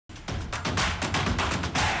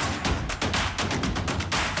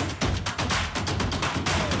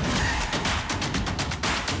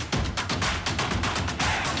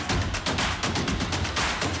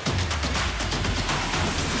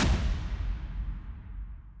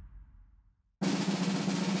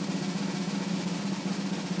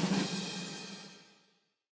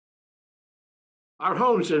Our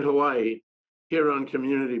homes in Hawaii, here on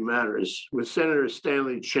Community Matters, with Senator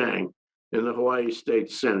Stanley Chang in the Hawaii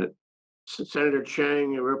State Senate. Senator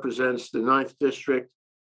Chang represents the Ninth District.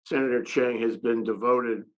 Senator Chang has been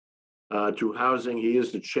devoted to housing. He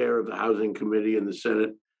is the chair of the Housing Committee in the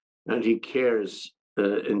Senate, and he cares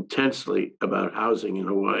intensely about housing in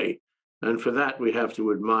Hawaii. And for that, we have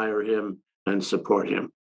to admire him and support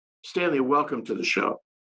him. Stanley, welcome to the show.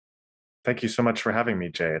 Thank you so much for having me,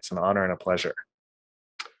 Jay. It's an honor and a pleasure.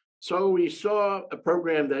 So we saw a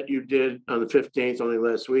program that you did on the 15th, only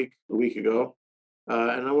last week, a week ago.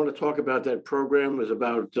 And I want to talk about that program. It was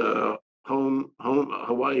about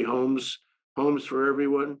Hawaii homes, homes for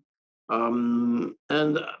everyone. And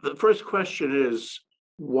the first question is,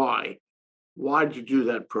 why? Why did you do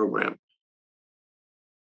that program?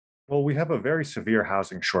 Well, we have a very severe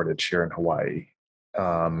housing shortage here in Hawaii.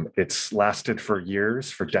 It's lasted for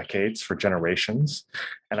years, for decades, for generations.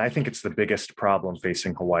 And I think it's the biggest problem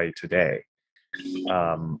facing Hawaii today.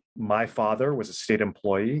 My father was a state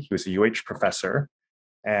employee. He was a UH professor.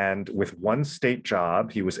 And with one state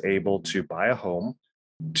job, he was able to buy a home,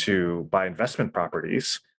 to buy investment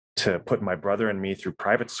properties, to put my brother and me through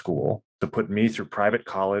private school, to put me through private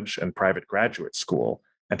college and private graduate school,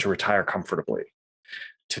 and to retire comfortably.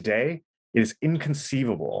 Today, it is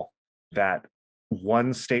inconceivable that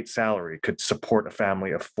one state salary could support a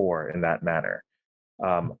family of four in that manner.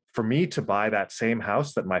 For me to buy that same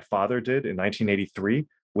house that my father did in 1983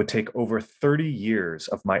 would take over 30 years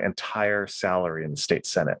of my entire salary in the state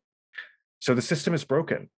Senate. So the system is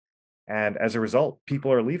broken. And as a result,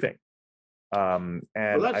 people are leaving. Well,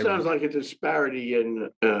 that sounds like a disparity in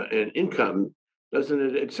income, doesn't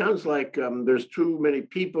it? It sounds like there's too many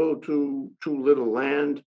people, too little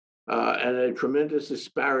land, and a tremendous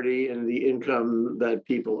disparity in the income that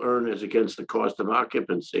people earn as against the cost of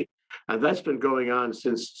occupancy. And that's been going on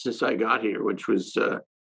since I got here, which was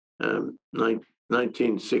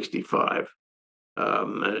 1965.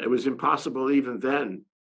 And it was impossible even then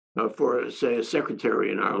for, say, a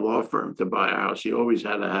secretary in our law firm to buy a house. You always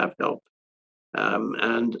had to have help.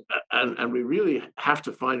 And we really have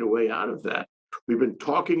to find a way out of that. We've been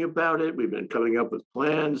talking about it. We've been coming up with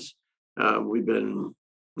plans. We've been,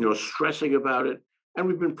 stressing about it, and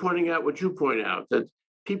we've been pointing out what you point out, that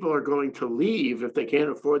people are going to leave if they can't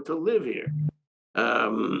afford to live here.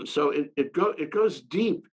 So it goes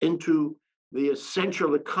deep into the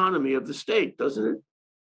essential economy of the state, doesn't it?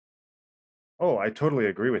 Oh, I totally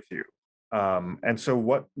agree with you. And so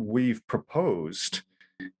what we've proposed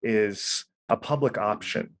is a public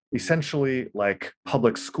option, essentially like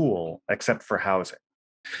public school, except for housing.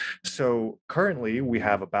 So currently, we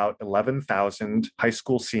have about 11,000 high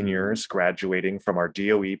school seniors graduating from our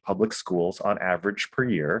DOE public schools on average per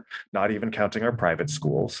year, not even counting our private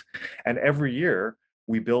schools. And every year,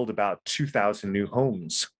 we build about 2,000 new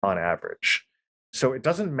homes on average. So it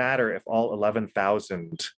doesn't matter if all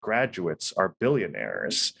 11,000 graduates are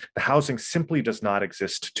billionaires. The housing simply does not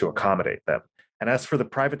exist to accommodate them. And as for the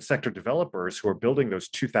private sector developers who are building those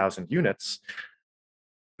 2,000 units,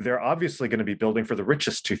 they're obviously going to be building for the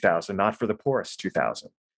richest 2,000, not for the poorest 2,000.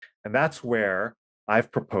 And that's where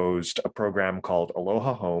I've proposed a program called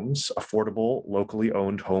Aloha Homes, Affordable Locally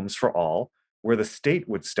Owned Homes for All, where the state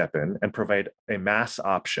would step in and provide a mass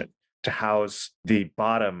option to house the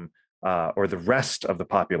bottom or the rest of the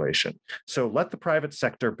population. So let the private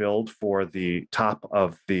sector build for the top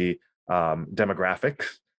of the demographic,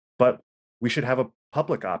 but we should have a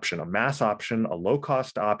public option, a mass option, a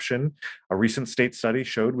low-cost option. A recent state study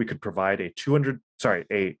showed we could provide a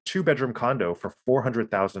two-bedroom condo for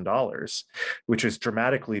 $400,000, which is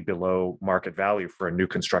dramatically below market value for a new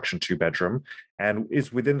construction two-bedroom and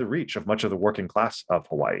is within the reach of much of the working class of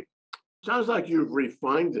Hawaii. Sounds like you've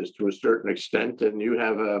refined this to a certain extent, and you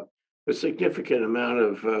have a significant amount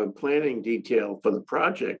of planning detail for the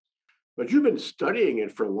project, but you've been studying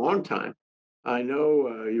it for a long time. I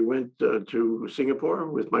know you went to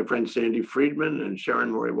Singapore with my friend Sandy Friedman and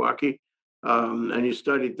Sharon Moriwaki, and you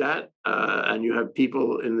studied that. And you have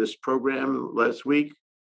people in this program last week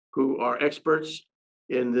who are experts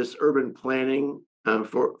in this urban planning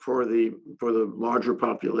for the larger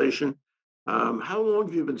population. How long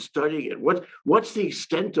have you been studying it? What's the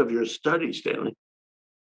extent of your study, Stanley?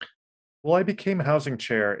 Well, I became housing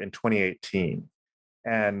chair in 2018.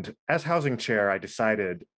 And as housing chair, I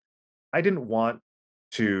decided I didn't want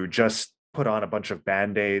to just put on a bunch of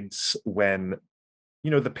Band-Aids when,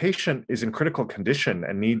 the patient is in critical condition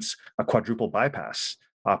and needs a quadruple bypass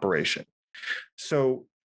operation. So,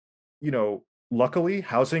 luckily,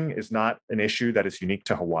 housing is not an issue that is unique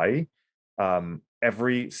to Hawaii.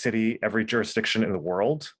 Every city, every jurisdiction in the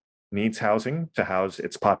world needs housing to house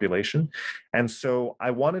its population. And so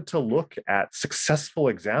I wanted to look at successful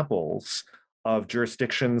examples of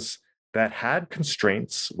jurisdictions that had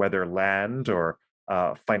constraints, whether land or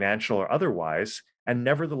financial or otherwise, and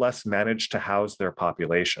nevertheless managed to house their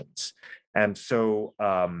populations. And so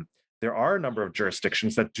there are a number of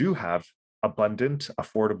jurisdictions that do have abundant,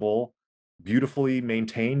 affordable, beautifully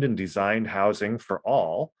maintained and designed housing for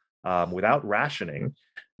all without rationing.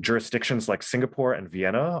 Jurisdictions like Singapore and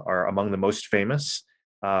Vienna are among the most famous.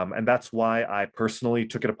 And that's why I personally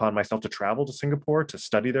took it upon myself to travel to Singapore to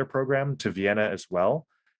study their program, to Vienna as well,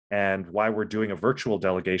 and why we're doing a virtual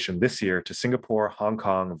delegation this year to Singapore, Hong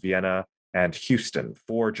Kong, Vienna, and Houston,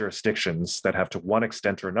 4 jurisdictions that have to one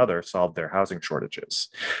extent or another solved their housing shortages.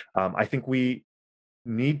 I think we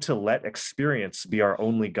need to let experience be our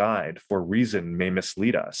only guide, for reason may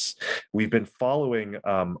mislead us. We've been following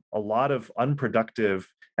a lot of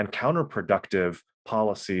unproductive and counterproductive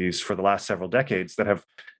policies for the last several decades that have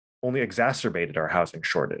only exacerbated our housing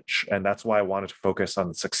shortage. And that's why I wanted to focus on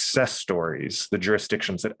the success stories, the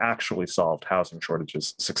jurisdictions that actually solved housing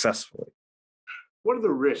shortages successfully. What are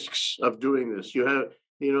the risks of doing this? You have,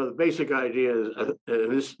 the basic idea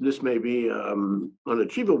is, this may be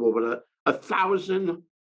unachievable, but a thousand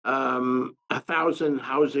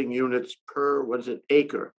housing units per, what is it,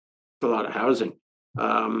 acre? It's a lot of housing.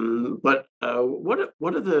 But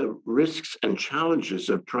what are the risks and challenges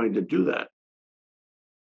of trying to do that?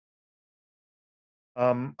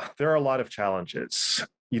 There are a lot of challenges.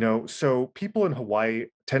 So people in Hawaii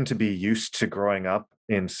tend to be used to growing up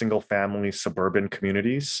in single family suburban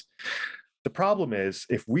communities. The problem is,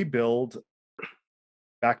 if we build,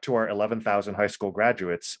 back to our 11,000 high school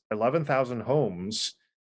graduates, 11,000 homes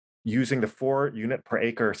using the 4-unit per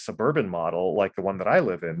acre suburban model, like the one that I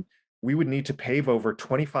live in, we would need to pave over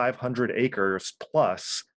 2,500 acres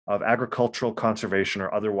plus of agricultural, conservation,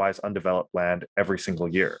 or otherwise undeveloped land every single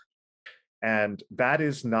year. And that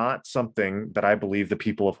is not something that I believe the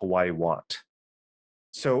people of Hawaii want.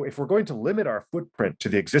 So if we're going to limit our footprint to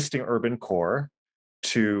the existing urban core,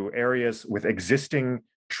 to areas with existing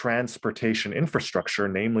transportation infrastructure,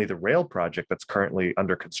 namely the rail project that's currently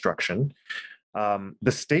under construction,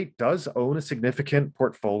 the state does own a significant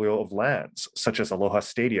portfolio of lands, such as Aloha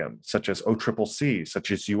Stadium, such as OCCC,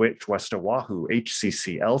 such as West Oahu,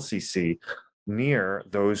 HCC, LCC, near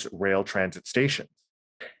those rail transit stations.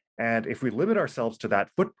 And if we limit ourselves to that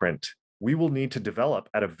footprint, we will need to develop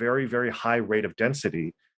at a very, very high rate of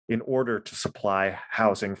density in order to supply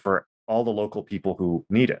housing for all the local people who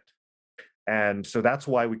need it. And so that's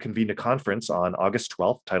why we convened a conference on August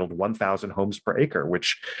 12th titled 1,000 Homes Per Acre,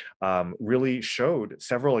 which really showed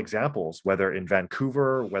several examples, whether in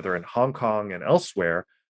Vancouver, whether in Hong Kong and elsewhere,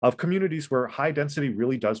 of communities where high density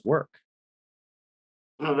really does work.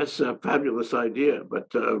 Well, that's a fabulous idea,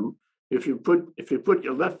 but if you put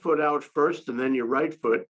your left foot out first and then your right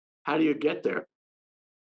foot, how do you get there?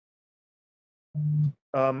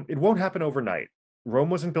 It won't happen overnight.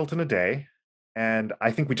 Rome wasn't built in a day, and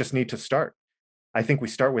I think we just need to start. I think we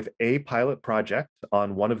start with a pilot project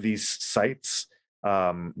on one of these sites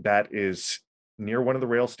that is near one of the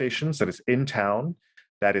rail stations, that is in town,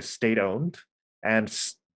 that is state-owned, and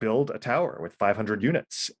build a tower with 500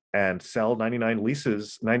 units and sell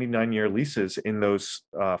 99-year leases in those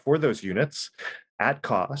for those units at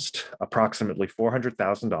cost, approximately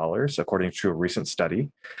 $400,000, according to a recent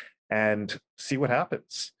study, and see what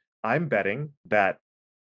happens. I'm betting that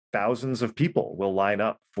thousands of people will line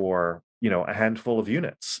up for a handful of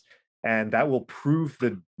units, and that will prove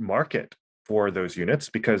the market for those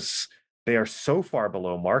units, because they are so far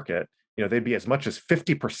below market. They'd be as much as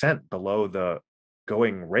 50% below the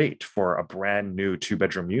going rate for a brand new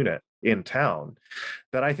 2-bedroom unit in town,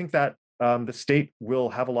 that I think that the state will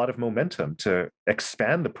have a lot of momentum to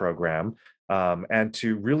expand the program and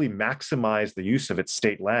to really maximize the use of its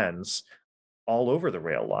state lands all over the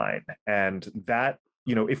rail line. And that,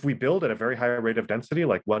 if we build at a very high rate of density,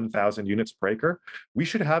 like 1,000 units per acre, we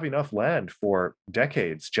should have enough land for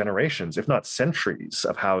decades, generations, if not centuries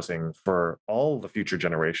of housing for all the future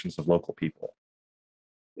generations of local people.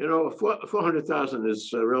 400,000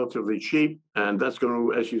 is relatively cheap, and that's going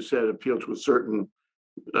to, as you said, appeal to a certain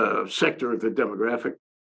sector of the demographic.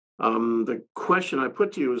 The question I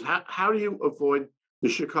put to you is, how do you avoid the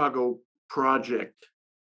Chicago project,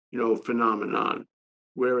 phenomenon,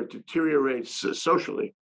 where it deteriorates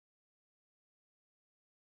socially?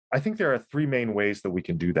 I think there are 3 main ways that we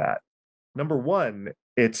can do that. Number one,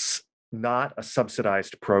 it's not a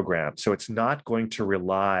subsidized program, so it's not going to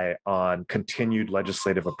rely on continued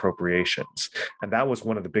legislative appropriations. And that was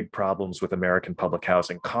one of the big problems with American public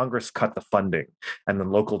housing. Congress cut the funding, and the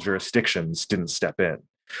local jurisdictions didn't step in.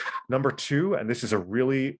 Number two, and this is a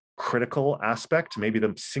really critical aspect, maybe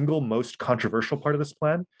the single most controversial part of this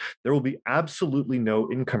plan, there will be absolutely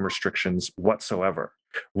no income restrictions whatsoever.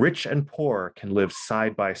 Rich and poor can live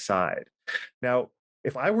side by side. Now,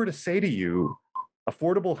 if I were to say to you,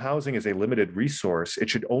 affordable housing is a limited resource, it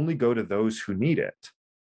should only go to those who need it,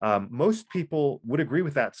 most people would agree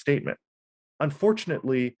with that statement.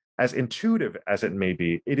 Unfortunately, as intuitive as it may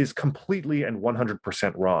be, it is completely and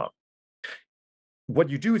 100% wrong. What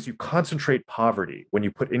you do is you concentrate poverty when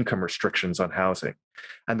you put income restrictions on housing.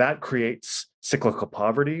 And that creates cyclical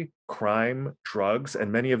poverty, crime, drugs, and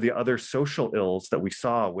many of the other social ills that we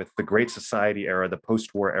saw with the Great Society era, the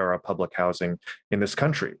post-war era public housing in this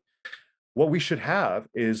country. What we should have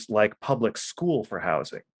is like public school for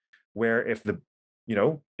housing, where if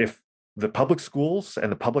the public schools and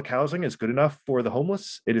the public housing is good enough for the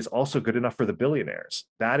homeless, it is also good enough for the billionaires.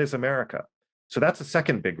 That is America. So that's the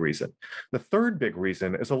second big reason. The third big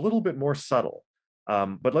reason is a little bit more subtle,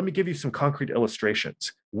 but let me give you some concrete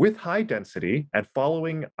illustrations. With high density and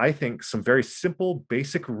following, I think, some very simple,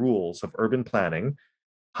 basic rules of urban planning,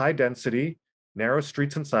 high density, narrow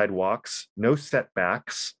streets and sidewalks, no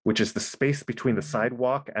setbacks, which is the space between the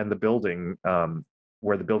sidewalk and the building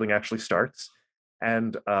where the building actually starts,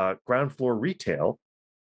 and ground floor retail,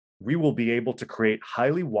 we will be able to create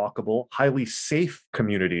highly walkable, highly safe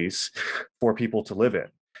communities for people to live in.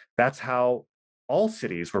 That's how all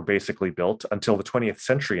cities were basically built until the 20th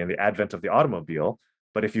century and the advent of the automobile.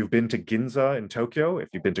 But if you've been to Ginza in Tokyo, if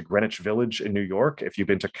you've been to Greenwich Village in New York, if you've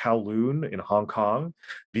been to Kowloon in Hong Kong,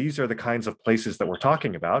 these are the kinds of places that we're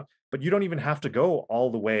talking about. But you don't even have to go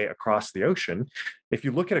all the way across the ocean. If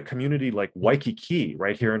you look at a community like Waikiki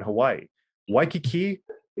right here in Hawaii, Waikiki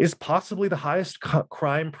is possibly the highest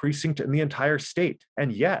crime precinct in the entire state.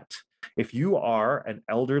 And yet, if you are an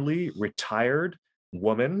elderly, retired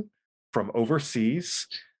woman from overseas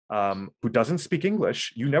who doesn't speak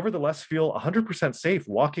English, you nevertheless feel 100% safe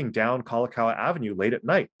walking down Kalakaua Avenue late at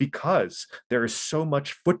night because there is so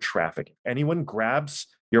much foot traffic. Anyone grabs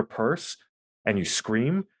your purse and you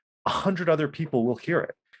scream, 100 other people will hear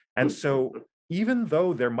it. And so even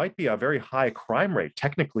though there might be a very high crime rate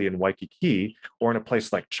technically in Waikiki or in a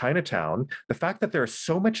place like Chinatown, the fact that there is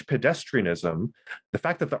so much pedestrianism, the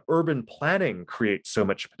fact that the urban planning creates so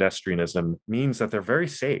much pedestrianism means that they're very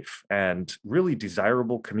safe and really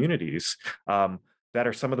desirable communities that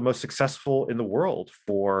are some of the most successful in the world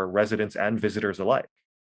for residents and visitors alike.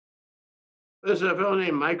 There's a fellow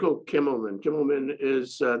named Michael Kimmelman. Kimmelman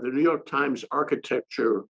is the New York Times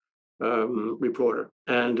architecture reporter,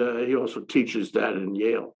 and he also teaches that in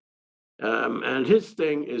Yale. And his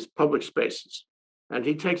thing is public spaces, and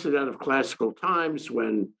he takes it out of classical times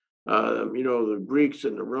when the Greeks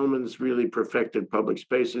and the Romans really perfected public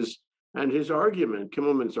spaces. And his argument,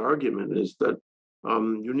 Kimmelman's argument, is that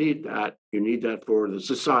you need that. You need that for the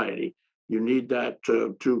society. You need that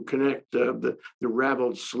to connect the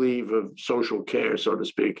raveled sleeve of social care, so to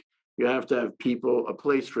speak. You have to have people, a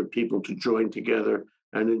place for people to join together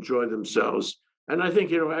and enjoy themselves. And I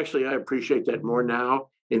think, actually, I appreciate that more now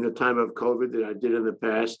in the time of COVID than I did in the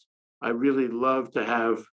past. I really love to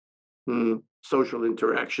have social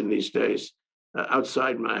interaction these days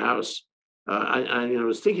outside my house. I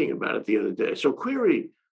was thinking about it the other day. So, query,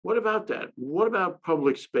 what about that? What about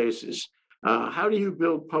public spaces? How do you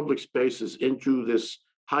build public spaces into this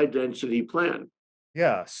high density plan?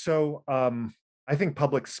 Yeah, so I think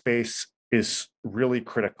public space is really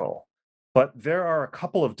critical, but there are a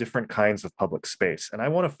couple of different kinds of public space, and I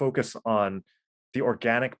want to focus on the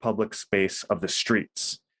organic public space of the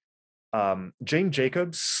streets. Jane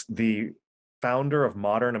Jacobs, the founder of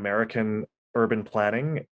modern American urban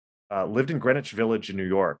planning, lived in Greenwich Village in New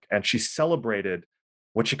York, and she celebrated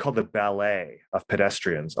what she called the ballet of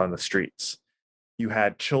pedestrians on the streets. You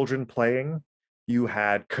had children playing, you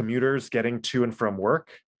had commuters getting to and from work,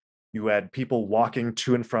 you had people walking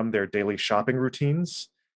to and from their daily shopping routines.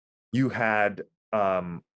 You had,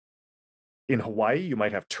 in Hawaii, you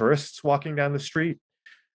might have tourists walking down the street.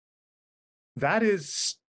 That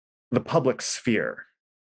is the public sphere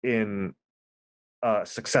in a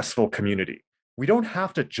successful community. We don't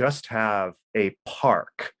have to just have a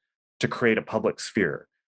park to create a public sphere.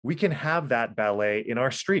 We can have that ballet in our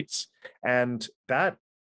streets. And that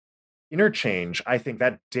interchange, I think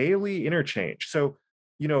that daily interchange. So,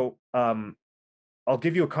 I'll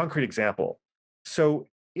give you a concrete example. So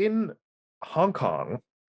in Hong Kong,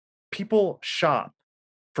 people shop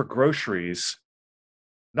for groceries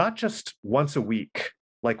not just once a week,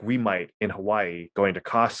 like we might in Hawaii going to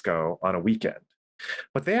Costco on a weekend,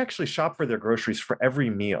 but they actually shop for their groceries for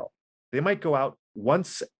every meal. They might go out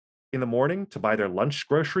once in the morning to buy their lunch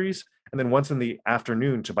groceries, and then once in the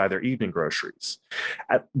afternoon to buy their evening groceries.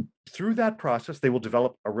 At, Through that process, they will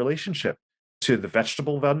develop a relationship to the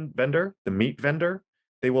vegetable vendor, the meat vendor.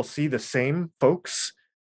 They will see the same folks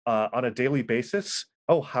on a daily basis.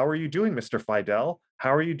 Oh, how are you doing, Mr. Fidell?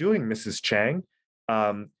 How are you doing, Mrs. Chang?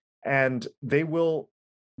 Um, and they will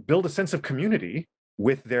build a sense of community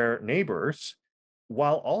with their neighbors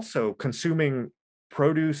while also consuming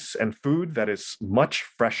produce and food that is much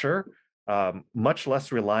fresher, much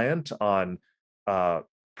less reliant on uh,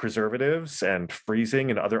 preservatives and freezing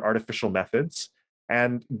and other artificial methods,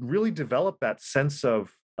 and really develop that sense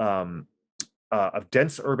of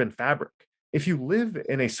dense urban fabric. If you live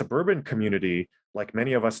in a suburban community like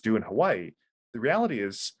many of us do in Hawaii, the reality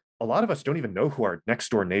is a lot of us don't even know who our next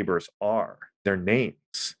door neighbors are, their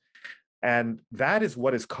names. And that is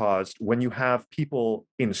what is caused when you have people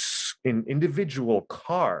in individual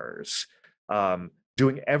cars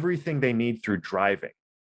doing everything they need through driving.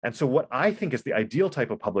 And so, what I think is the ideal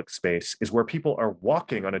type of public space is where people are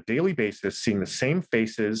walking on a daily basis, seeing the same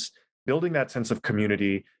faces, building that sense of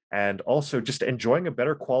community, and also just enjoying a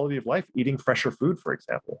better quality of life, eating fresher food, for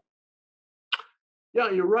example. Yeah,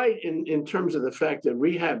 you're right in terms of the fact that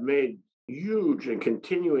we have made huge and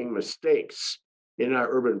continuing mistakes in our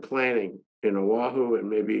urban planning in Oahu and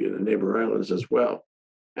maybe in the neighbor islands as well.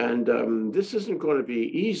 And this isn't going to be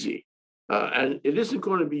easy. And it isn't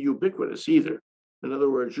going to be ubiquitous either. In other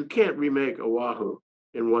words, you can't remake Oahu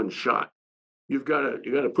in one shot. You got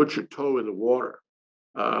to put your toe in the water,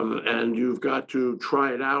 and you've got to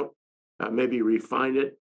try it out, maybe refine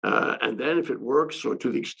it, and then if it works, or to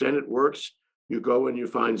the extent it works, you go and you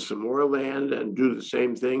find some more land and do the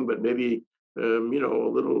same thing, but maybe a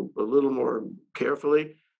little more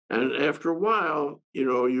carefully. And after a while,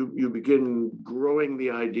 you begin growing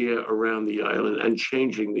the idea around the island and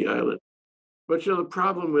changing the island. But the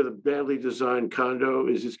problem with a badly designed condo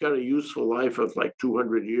is it's got a useful life of like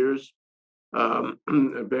 200 years. A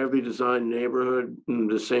badly designed neighborhood,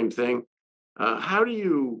 the same thing. How do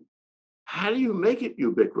you make it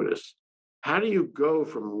ubiquitous? How do you go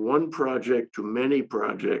from one project to many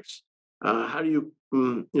projects? How do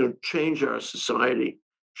you change our society,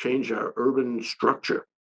 change our urban structure?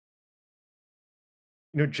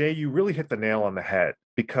 Jay, you really hit the nail on the head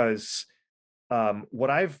because what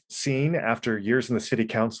I've seen after years in the city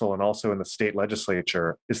council and also in the state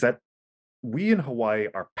legislature is that we in Hawaii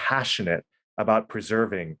are passionate about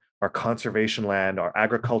preserving our conservation land, our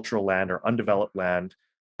agricultural land, our undeveloped land,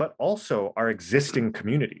 but also our existing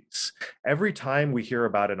communities. Every time we hear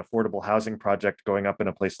about an affordable housing project going up in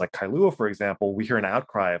a place like Kailua, for example, we hear an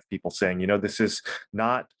outcry of people saying, this is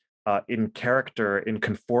not in character, in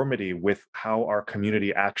conformity with how our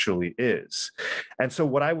community actually is. And so,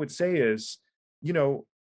 what I would say is, you know,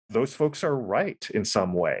 those folks are right in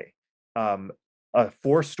some way. Um, a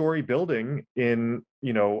four-story building in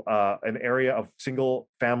an area of single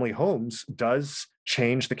family homes does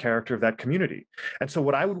change the character of that community. And so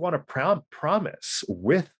what I would want to promise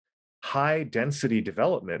with high density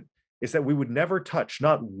development is that we would never touch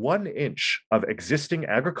not 1 inch of existing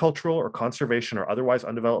agricultural or conservation or otherwise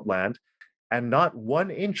undeveloped land, and not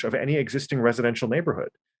 1 inch of any existing residential neighborhood.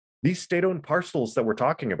 These state-owned parcels that we're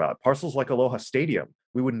talking about, parcels like Aloha Stadium,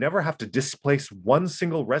 we would never have to displace one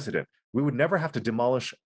single resident. We would never have to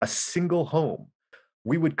demolish a single home.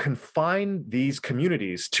 We would confine these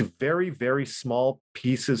communities to very, very small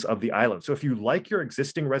pieces of the island. So if you like your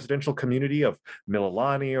existing residential community of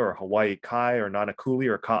Mililani or Hawaii Kai or Nanakuli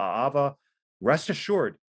or Ka'ava, rest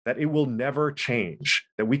assured that it will never change,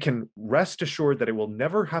 that we can rest assured that it will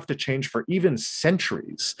never have to change for even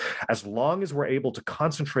centuries, as long as we're able to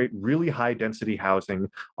concentrate really high density housing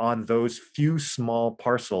on those few small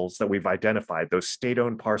parcels that we've identified, those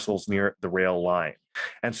state-owned parcels near the rail line.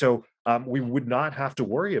 And so we would not have to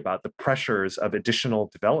worry about the pressures of additional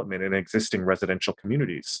development in existing residential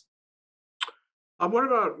communities. What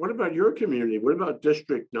about your community? What about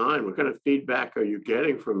District 9? What kind of feedback are you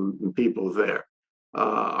getting from people there?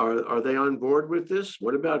 Are they on board with this?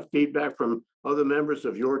 What about feedback from other members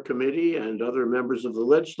of your committee and other members of the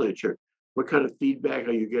legislature? What kind of feedback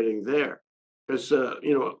are you getting there? Because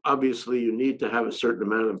obviously you need to have a certain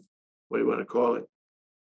amount of, what do you want to call it,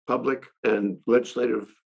 public and legislative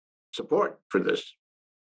support for this.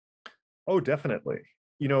 Oh, definitely.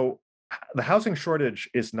 You know, the housing shortage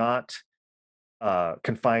is not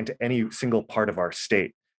confined to any single part of our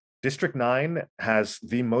state. District 9 has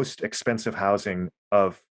the most expensive housing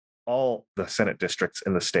of all the Senate districts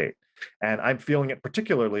in the state. And I'm feeling it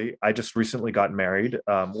particularly. I just recently got married.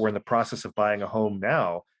 We're in the process of buying a home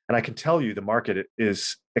now. And I can tell you the market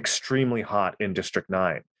is extremely hot in District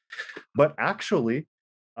 9. But actually,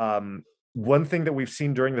 Um, One thing that we've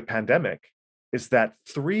seen during the pandemic is that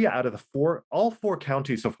three out of the four, all four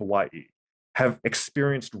counties of Hawaii have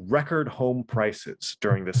experienced record home prices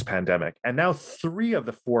during this pandemic. And now three of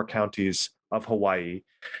the four counties of Hawaii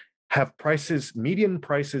have prices, median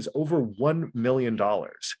prices over $1 million.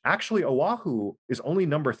 Actually, Oahu is only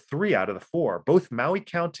number three out of the four. Both Maui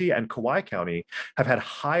County and Kauai County have had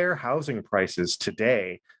higher housing prices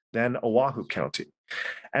today than Oahu County.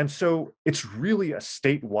 And so it's really a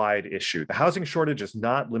statewide issue. The housing shortage is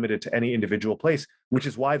not limited to any individual place, which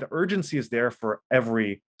is why the urgency is there for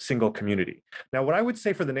every single community. Now, what I would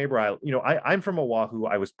say for the neighbor island, I'm from Oahu.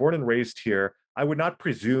 I was born and raised here. I would not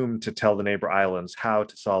presume to tell the neighbor islands how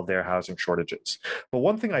to solve their housing shortages. But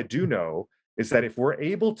one thing I do know is that if we're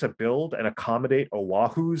able to build and accommodate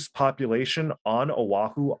Oahu's population on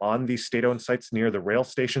Oahu, on these state-owned sites near the rail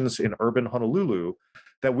stations in urban Honolulu,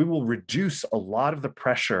 that we will reduce a lot of the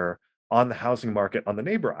pressure on the housing market on the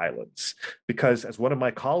neighbor islands. Because as one of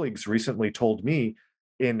my colleagues recently told me,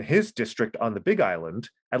 in his district on the Big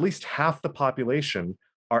Island, at least half the population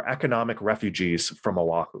are economic refugees from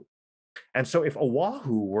Oahu. And so if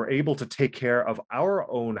Oahu were able to take care of our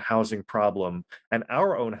own housing problem and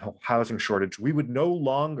our own housing shortage, we would no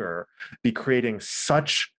longer be creating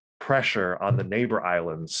such pressure on the neighbor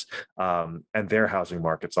islands and their housing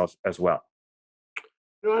markets as well.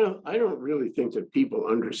 I don't really think that people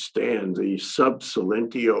understand the sub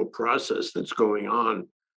silentio process that's going on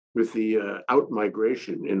with the out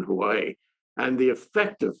migration in Hawaii and the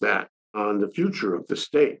effect of that on the future of the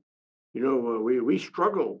state. We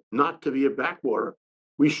struggle not to be a backwater.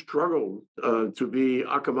 We struggle to be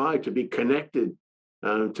akamai, to be connected,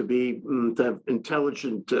 to have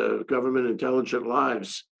intelligent government, intelligent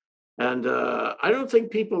lives. And I don't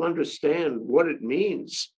think people understand what it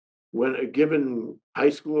means when a given high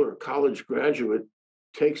school or college graduate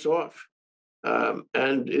takes off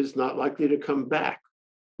and is not likely to come back.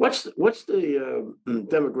 What's the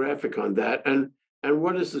demographic on that, and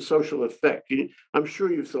what is the social effect? I'm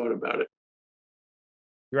sure you've thought about it.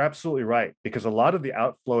 You're absolutely right, because a lot of the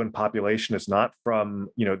outflow in population is not from,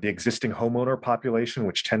 the existing homeowner population,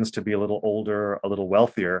 which tends to be a little older, a little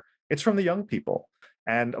wealthier. It's from the young people.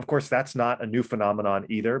 And of course, that's not a new phenomenon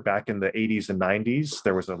either. Back in the 80s and 90s,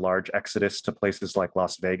 there was a large exodus to places like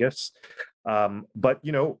Las Vegas. But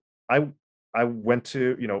I I went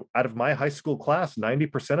to, out of my high school class,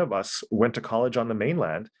 90% of us went to college on the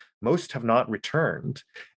mainland. Most have not returned.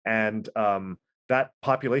 And that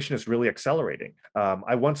population is really accelerating.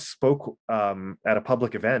 I once spoke at a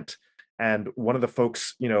public event, and one of the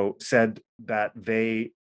folks, said that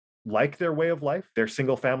they like their way of life, their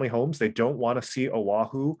single family homes. They don't want to see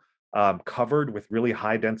Oahu covered with really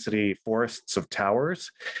high density forests of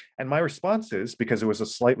towers. And my response is, because it was a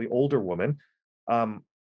slightly older woman,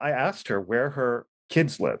 I asked her where her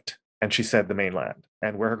kids lived, and she said the mainland,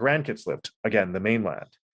 and where her grandkids lived, again, the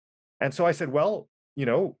mainland. And so I said, well,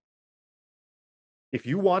 if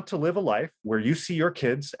you want to live a life where you see your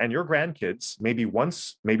kids and your grandkids maybe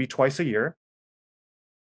once, maybe twice a year,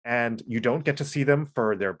 and you don't get to see them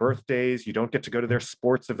for their birthdays, you don't get to go to their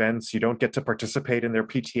sports events, you don't get to participate in their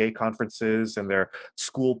PTA conferences and their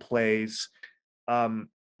school plays, um,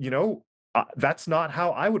 that's not how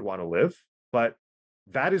I would want to live, but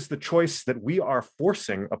that is the choice that we are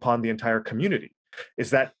forcing upon the entire community, is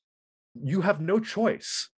that you have no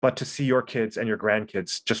choice but to see your kids and your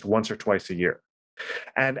grandkids just once or twice a year.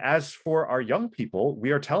 And as for our young people,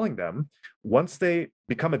 we are telling them, once they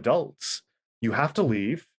become adults, you have to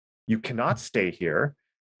leave. You cannot stay here.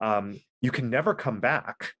 You can never come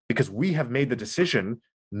back, because we have made the decision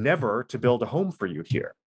never to build a home for you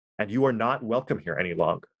here, and you are not welcome here any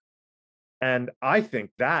longer. And I think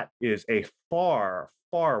that is a far,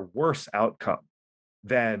 far worse outcome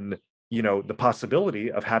than, the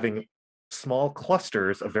possibility of having small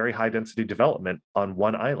clusters of very high density development on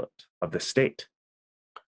one island of the state.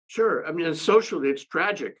 Sure. I mean, and socially, it's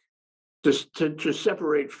tragic to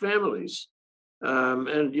separate families. And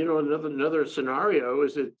another scenario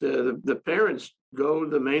is that the parents go to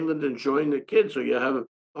the mainland and join the kids, so you have a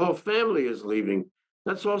whole family is leaving.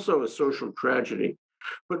 That's also a social tragedy.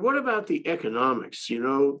 But what about the economics? The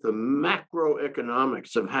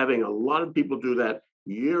macroeconomics of having a lot of people do that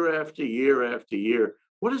year after year after year.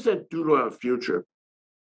 What does that do to our future?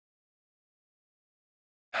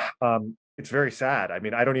 It's very sad. I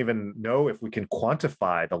mean, I don't even know if we can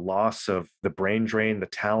quantify the loss of the brain drain, the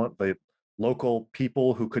talent, the local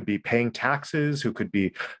people who could be paying taxes, who could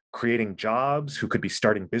be creating jobs, who could be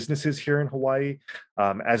starting businesses here in Hawaii.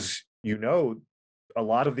 As you know, a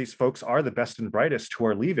lot of these folks are the best and brightest who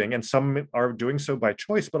are leaving, and some are doing so by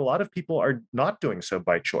choice, but a lot of people are not doing so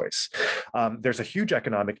by choice. There's a huge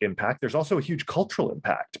economic impact. There's also a huge cultural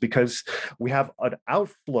impact because we have an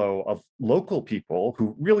outflow of local people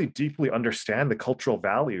who really deeply understand the cultural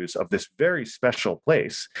values of this very special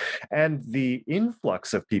place. And the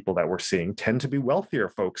influx of people that we're seeing tend to be wealthier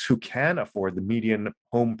folks who can afford the median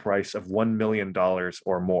home price of $1 million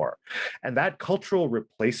or more. And that cultural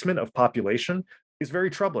replacement of population is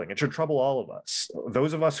very troubling. It should trouble all of us.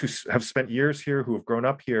 Those of us who have spent years here, who have grown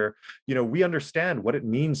up here, we understand what it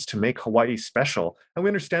means to make Hawaii special, and we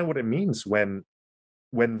understand what it means when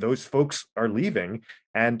those folks are leaving.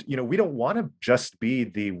 And we don't want to just be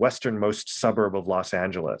the westernmost suburb of Los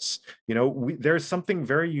Angeles. There's something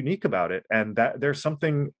very unique about it, and that there's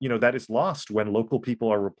something that is lost when local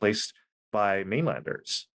people are replaced by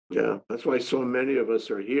mainlanders. Yeah, that's why so many of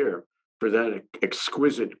us are here, for that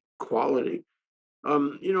exquisite quality.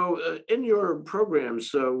 In your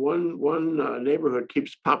programs, one neighborhood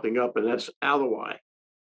keeps popping up, and that's Alawai.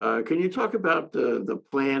 Can you talk about the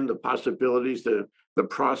plan, the possibilities, the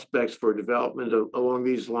prospects for development along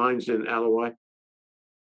these lines in Alawai?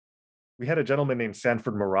 We had a gentleman named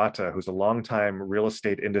Sanford Murata, who's a longtime real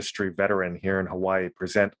estate industry veteran here in Hawaii,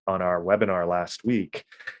 present on our webinar last week.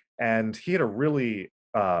 And he had a really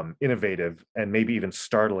innovative and maybe even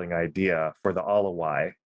startling idea for the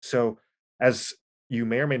Alawai. So, as you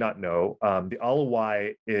may or may not know, the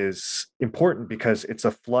Alawai is important because it's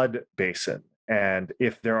a flood basin. And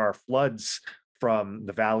if there are floods from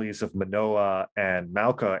the valleys of Manoa and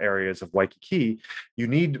Mauka areas of Waikiki, you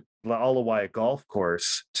need the Alawai golf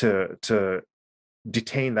course to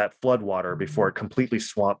detain that flood water before it completely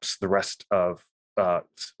swamps the rest of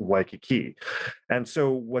Waikiki. And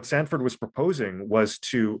so what Sanford was proposing was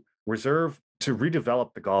to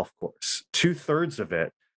redevelop the golf course, 2/3 of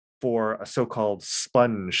it for a so-called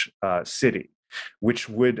sponge city, which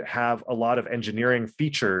would have a lot of engineering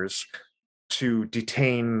features to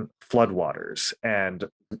detain floodwaters, and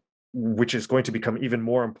which is going to become even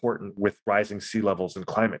more important with rising sea levels and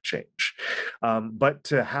climate change. But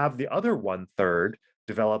to have the other 1/3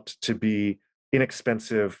 developed to be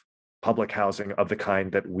inexpensive public housing of the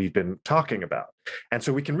kind that we've been talking about. And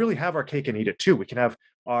so we can really have our cake and eat it too. We can have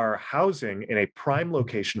our housing in a prime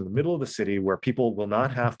location in the middle of the city where people will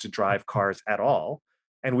not have to drive cars at all.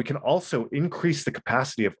 And we can also increase the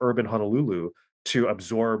capacity of urban Honolulu to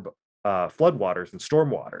absorb floodwaters and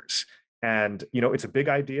stormwaters. And, it's a big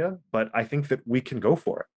idea, but I think that we can go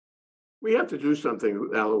for it. We have to do something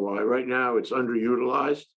with Alawai. Right now, it's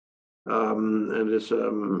underutilized, and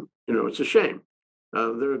it's a shame.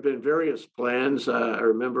 There have been various plans. I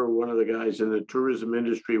remember one of the guys in the tourism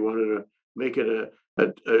industry wanted to make it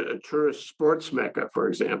a tourist sports mecca, for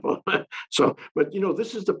example. But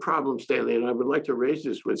this is the problem, Stanley, and I would like to raise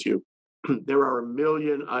this with you. There are a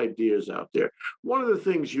million ideas out there. One of the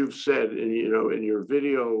things you've said in your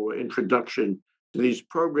video introduction to these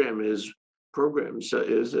programs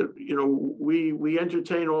is that we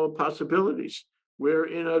entertain all possibilities. We're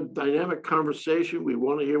in a dynamic conversation. We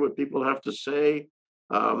want to hear what people have to say.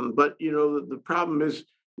 But the problem is,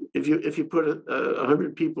 if you put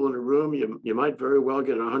 100 people in a room, you might very well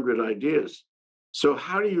get 100 ideas. So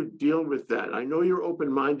how do you deal with that? I know you're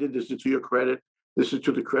open-minded. This is to your credit. This is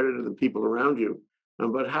to the credit of the people around you.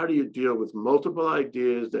 But how do you deal with multiple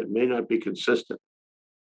ideas that may not be consistent?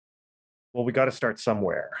 Well, we got to start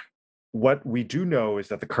somewhere. What we do know is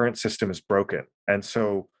that the current system is broken. And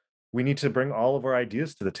so we need to bring all of our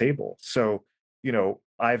ideas to the table. So,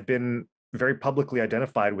 I've been very publicly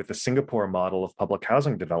identified with the Singapore model of public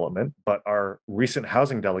housing development, but our recent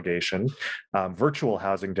housing delegation, virtual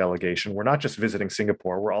housing delegation, we're not just visiting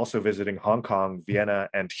Singapore, we're also visiting Hong Kong, Vienna,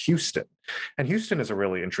 and Houston. And Houston is a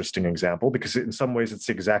really interesting example because in some ways it's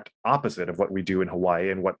the exact opposite of what we do in Hawaii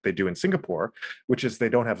and what they do in Singapore, which is they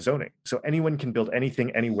don't have zoning. So anyone can build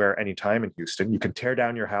anything, anywhere, anytime in Houston. You can tear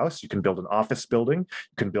down your house, you can build an office building,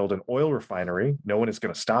 you can build an oil refinery, no one is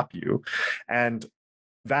going to stop you. And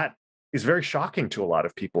that is very shocking to a lot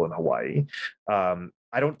of people in Hawaii.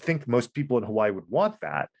 I don't think most people in Hawaii would want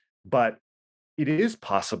that, but it is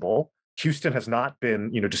possible. Houston has not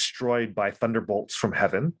been, destroyed by thunderbolts from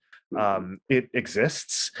heaven. It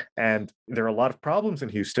exists, and there are a lot of problems in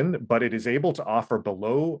Houston, but it is able to offer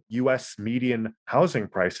below US median housing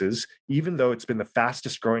prices, even though it's been the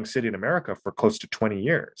fastest growing city in America for close to 20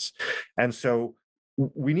 years. And so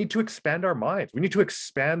we need to expand our minds. We need to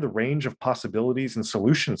expand the range of possibilities and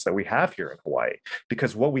solutions that we have here in Hawaii,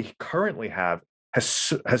 because what we currently have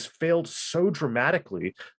has failed so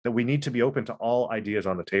dramatically that we need to be open to all ideas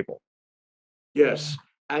on the table. Yes,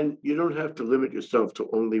 and you don't have to limit yourself to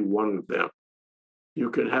only one of them. you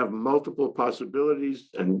can have multiple possibilities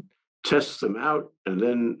and test them out and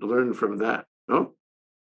then learn from that. Oh,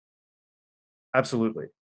 Absolutely.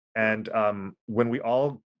 And when we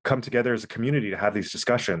all come together as a community to have these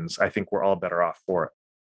discussions, I think we're all better off for it.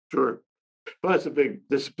 sure. Well, this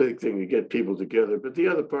is a big thing to get people together. But the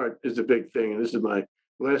other part is a big thing, and this is my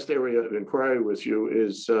last area of inquiry with you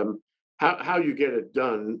is how you get it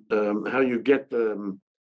done, how you get the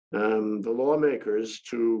lawmakers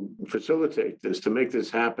to facilitate this, to make this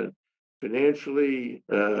happen financially,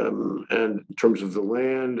 and in terms of the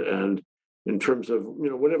land, and in terms of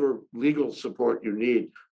whatever legal support you need.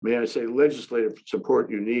 May I say legislative support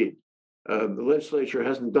you need. The legislature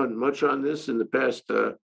hasn't done much on this in the past.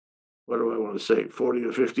 What do I want to say? 40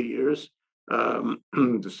 or 50 years.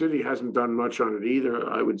 The city hasn't done much on it either,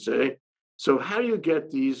 I would say. So, how do you get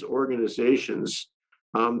these organizations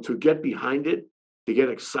to get behind it, to get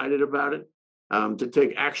excited about it, to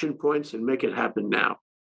take action points and make it happen now?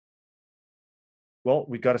 Well,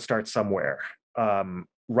 we got to start somewhere.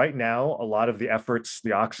 Right now, a lot of the efforts,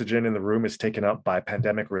 the oxygen in the room is taken up by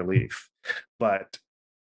pandemic relief. But,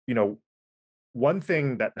 you know, one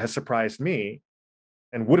thing that has surprised me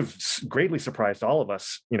and would have greatly surprised all of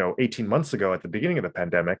us, 18 months ago at the beginning of the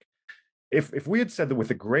pandemic, if we had said that with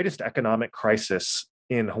the greatest economic crisis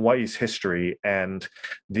in Hawaii's history and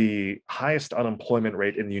the highest unemployment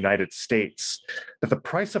rate in the United States, that the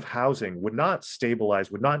price of housing would not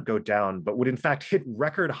stabilize, would not go down, but would in fact hit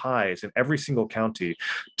record highs in every single county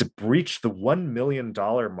to breach the $1 million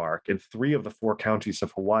mark in 3 of the 4 counties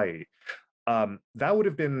of Hawaii, that would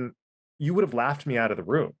have been, you would have laughed me out of the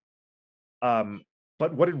room.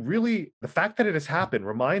 But the fact that it has happened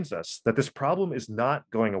reminds us that this problem is not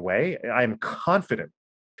going away. I am confident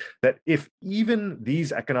that if even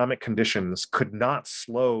these economic conditions could not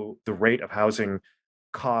slow the rate of housing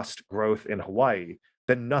cost growth in Hawaii,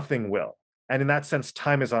 then nothing will. And in that sense,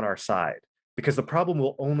 time is on our side because the problem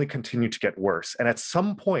will only continue to get worse. And at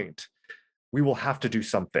some point, we will have to do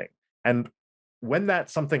something. And when that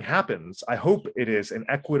something happens, I hope it is an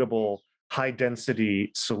equitable, high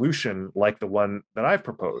density solution like the one that I've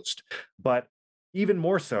proposed. But even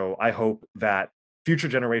more so, I hope that future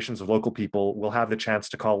generations of local people will have the chance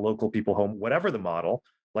to call local people home, whatever the model,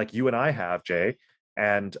 like you and I have, Jay,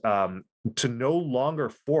 and to no longer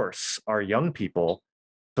force our young people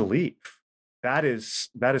to leave. That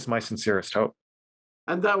is my sincerest hope.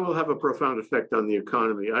 And that will have a profound effect on the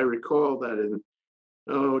economy. I recall that in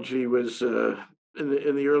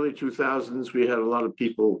the early 2000s, we had a lot of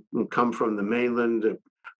people who come from the mainland,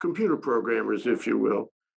 computer programmers, if you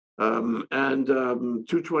will. And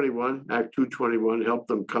 221, Act 221 helped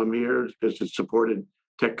them come here because it supported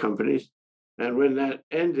tech companies. And when that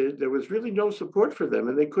ended, there was really no support for them,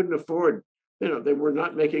 and they couldn't afford, they were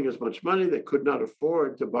not making as much money. They could not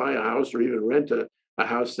afford to buy a house or even rent a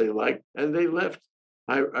house they liked, and they left.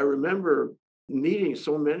 I remember meeting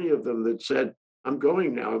so many of them that said, I'm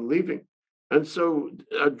going now, I'm leaving. And so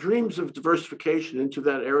our dreams of diversification into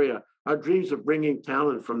that area, our dreams of bringing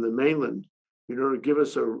talent from the mainland, to give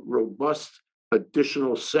us a robust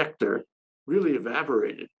additional sector, really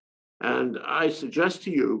evaporated. And I suggest to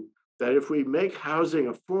you that if we make housing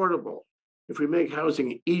affordable, if we make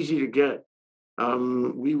housing easy to get,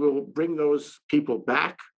 we will bring those people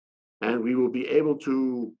back, and we will be able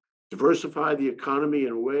to diversify the economy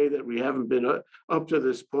in a way that we haven't been up to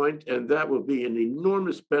this point, and that will be an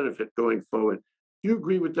enormous benefit going forward. Do you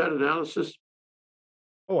agree with that analysis?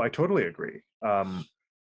 Oh, I totally agree.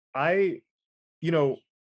 I, you know,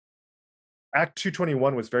 Act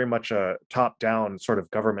 221 was very much a top down sort of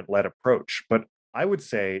government led approach. But I would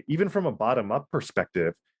say, even from a bottom up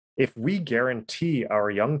perspective, if we guarantee our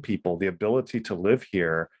young people the ability to live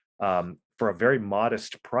here for a very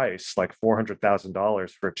modest price, like $400,000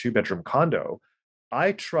 for a 2-bedroom condo,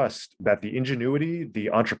 I trust that the ingenuity, the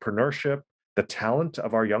entrepreneurship, the talent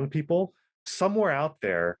of our young people, somewhere out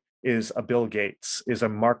there is a Bill Gates, is a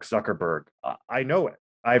Mark Zuckerberg. I know it.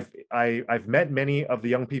 I've met many of the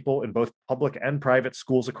young people in both public and private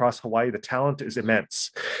schools across Hawaii. The talent is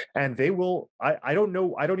immense, and they will. I don't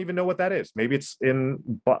know. I don't even know what that is. Maybe it's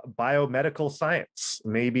in biomedical science.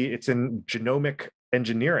 Maybe it's in genomic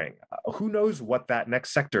engineering. Who knows what that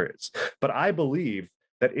next sector is? But I believe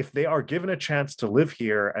that if they are given a chance to live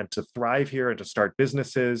here and to thrive here and to start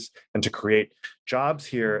businesses and to create jobs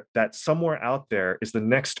here, that somewhere out there is the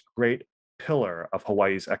next great pillar of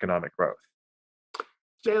Hawaii's economic growth.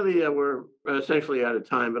 Stanley, we're essentially out of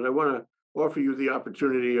time, but I want to offer you the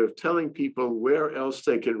opportunity of telling people where else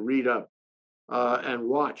they can read up and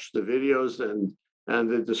watch the videos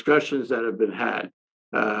and the discussions that have been had,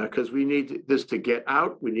 because we need this to get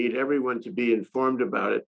out. We need everyone to be informed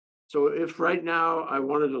about it. So if right now I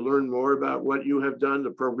wanted to learn more about what you have done, the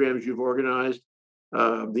programs you've organized,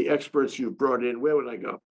 the experts you've brought in, where would I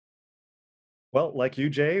go? Well, like you,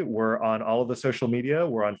 Jay, we're on all of the social media.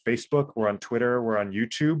 We're on Facebook, we're on Twitter, we're on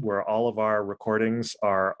YouTube, where all of our recordings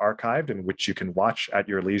are archived and which you can watch at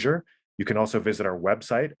your leisure. You can also visit our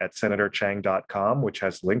website at senatorchang.com, which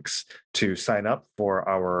has links to sign up for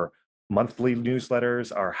our monthly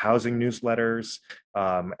newsletters, our housing newsletters,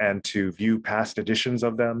 and to view past editions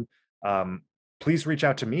of them. Um, Please reach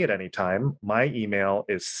out to me at any time. My email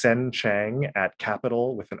is senchang at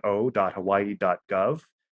capital with an o.hawaii.gov.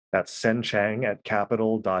 That's senchang at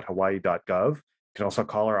capital.hawaii.gov. You can also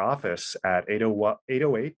call our office at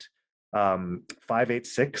 808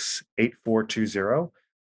 586 8420.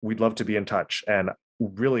 We'd love to be in touch. And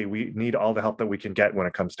really, we need all the help that we can get when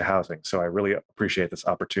it comes to housing. So I really appreciate this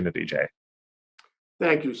opportunity, Jay.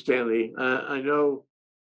 Thank you, Stanley.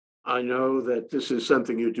 I know that this is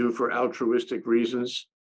something you do for altruistic reasons,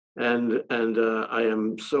 and I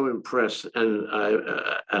am so impressed, and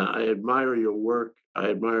I admire your work.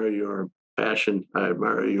 I admire your passion. I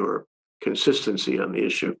admire your consistency on the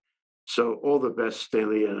issue. So all the best,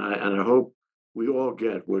 Stanley, and I hope we all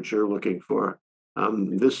get what you're looking for.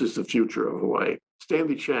 This is the future of Hawaii.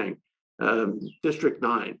 Stanley Chang, District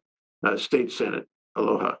 9, State Senate.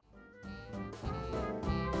 Aloha.